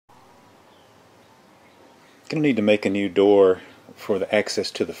Gonna need to make a new door for the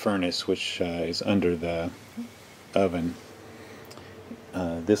access to the furnace, which is under the oven.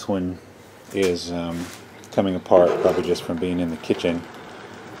 This one is coming apart, probably just from being in the kitchen,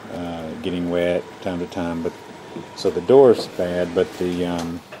 getting wet time to time. But so the door's bad, but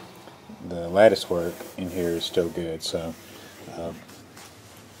the lattice work in here is still good. So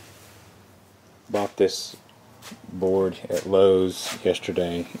bought this board at Lowe's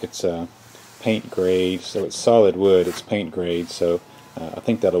yesterday. It's a paint grade, so it's solid wood. It's paint grade, so I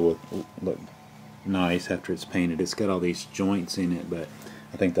think that'll look nice after it's painted. It's got all these joints in it, but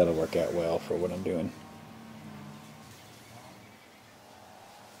I think that'll work out well for what I'm doing.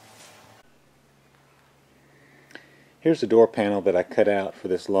 Here's the door panel that I cut out for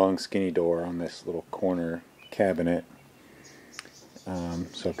this long skinny door on this little corner cabinet.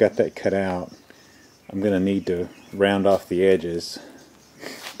 So I've got that cut out. I'm going to need to round off the edges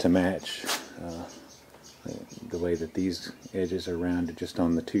to match the way that these edges are rounded just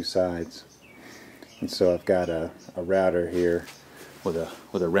on the two sides. And so I've got a router here with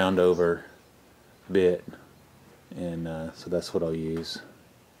a round over bit, and so that's what I'll use.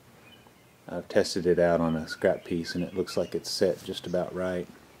 I've tested it out on a scrap piece and it looks like it's set just about right.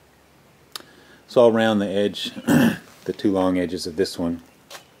 So I'll round the edge, the two long edges of this one,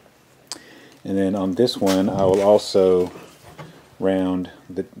 and then on this one I will also round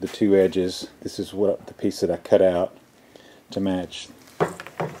the two edges. This is what the piece that I cut out to match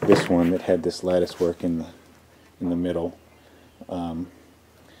this one that had this lattice work in the middle. But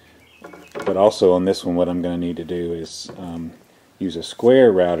also on this one, what I'm going to need to do is use a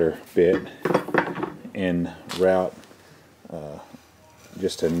square router bit and route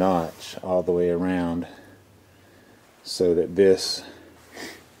just a notch all the way around so that this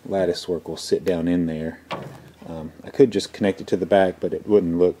lattice work will sit down in there. I could just connect it to the back, but it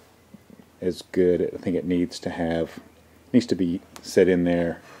wouldn't look as good. I think it needs to be set in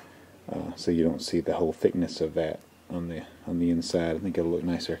there so you don't see the whole thickness of that on the inside. I think it'll look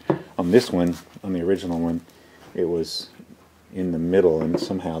nicer. On this one, on the original one, it was in the middle, and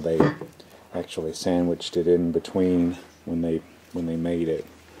somehow they actually sandwiched it in between when they made it.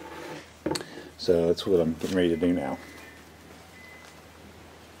 So that's what I'm getting ready to do now.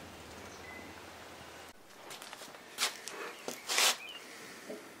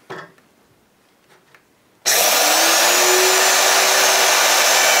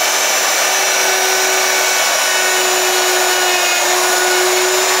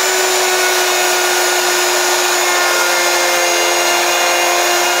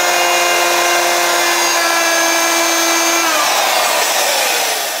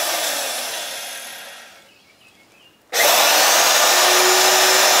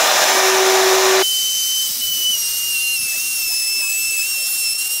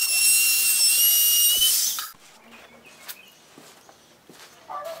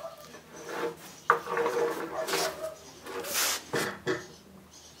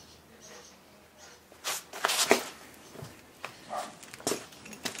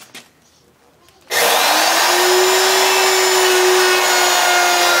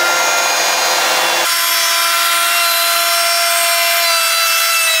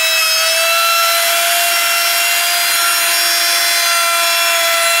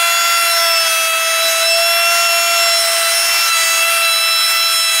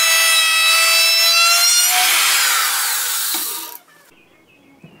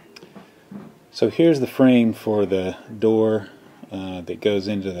 So here's the frame for the door that goes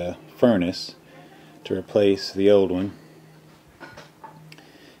into the furnace to replace the old one.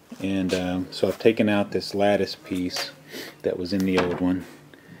 And so I've taken out this lattice piece that was in the old one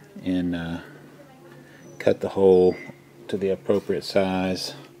and cut the hole to the appropriate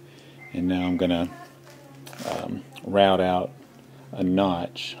size. And now I'm going to route out a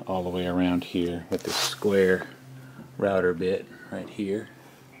notch all the way around here with this square router bit right here.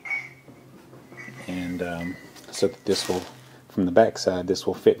 And so that this will, from the back side, this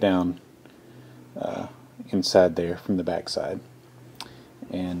will fit down inside there from the back side.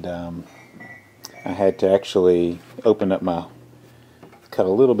 And I had to actually open up cut a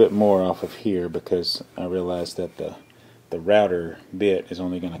little bit more off of here because I realized that the router bit is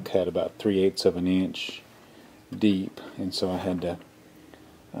only going to cut about 3/8 of an inch deep, and so I had to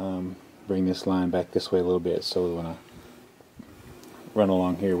bring this line back this way a little bit so when I run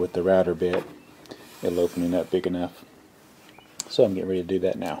along here with the router bit, it'll open it up big enough. So I'm getting ready to do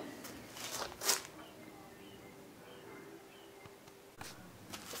that now.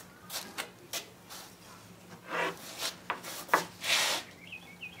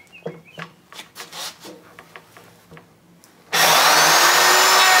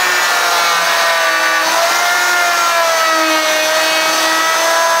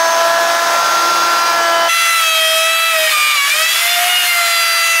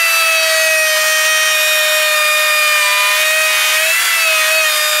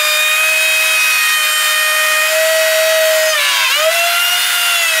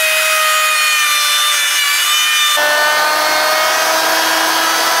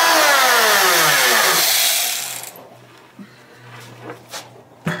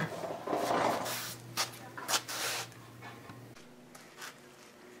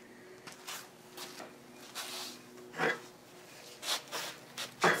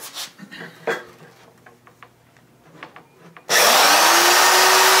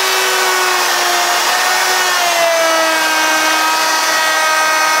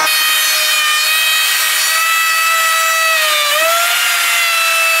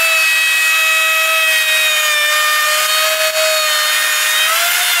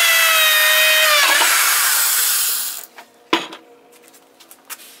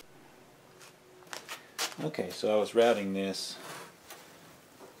 Okay, so I was routing this.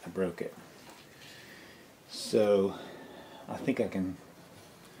 I broke it. So I think I can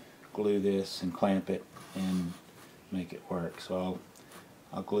glue this and clamp it and make it work. So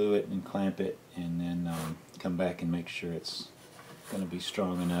I'll glue it and clamp it, and then come back and make sure it's going to be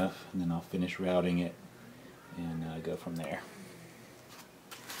strong enough, and then I'll finish routing it and go from there.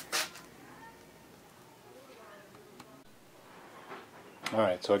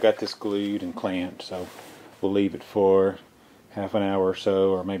 Alright, so I got this glued and clamped, so we'll leave it for half an hour or so,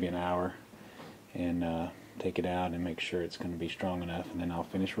 or maybe an hour, and take it out and make sure it's going to be strong enough, and then I'll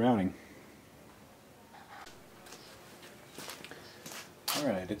finish routing.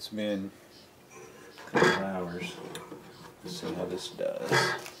 Alright, it's been a couple of hours. Let's see how this does.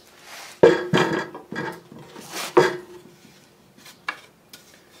 I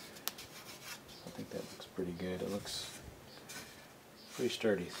think that looks pretty good. It looks pretty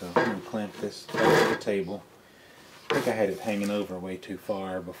sturdy, so I'm going to clamp this back to the table. I think I had it hanging over way too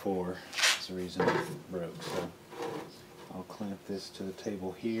far before. That's the reason it broke. So I'll clamp this to the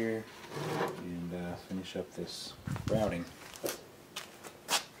table here and finish up this routing.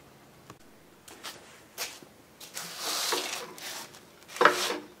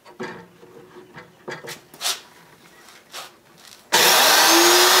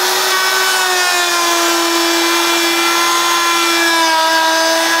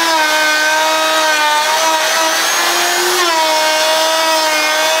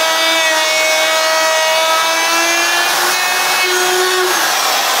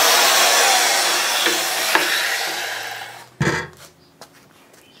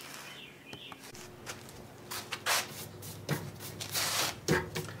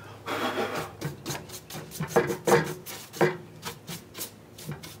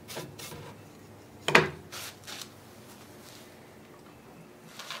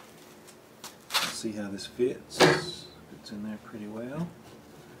 See how this fits. Fits in there pretty well.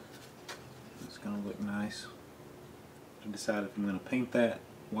 It's going to look nice. I decide if I'm going to paint that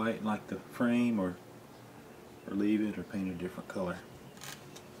white like the frame, or leave it, or paint a different color.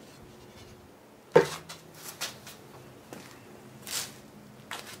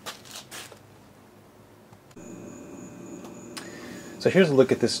 So here's a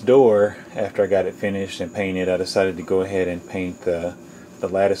look at this door after I got it finished and painted. I decided to go ahead and paint the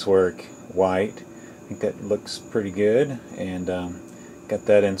lattice work white. I think that looks pretty good, and got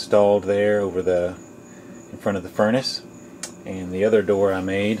that installed there over in front of the furnace. And the other door I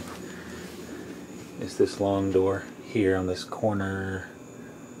made is this long door here on this corner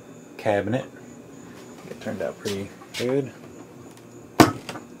cabinet. It turned out pretty good.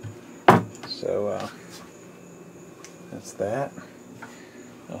 So that's that.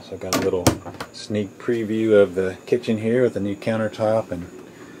 Also got a little sneak preview of the kitchen here with the new countertop and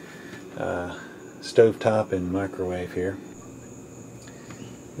stovetop and microwave here.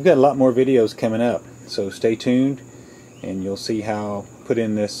 We've got a lot more videos coming up, so stay tuned and you'll see how I put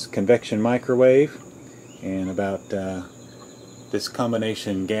in this convection microwave, and about this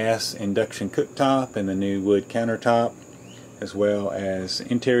combination gas induction cooktop and the new wood countertop, as well as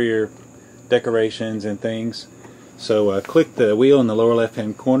interior decorations and things. So click the wheel in the lower left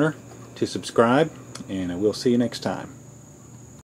hand corner to subscribe, and we'll see you next time.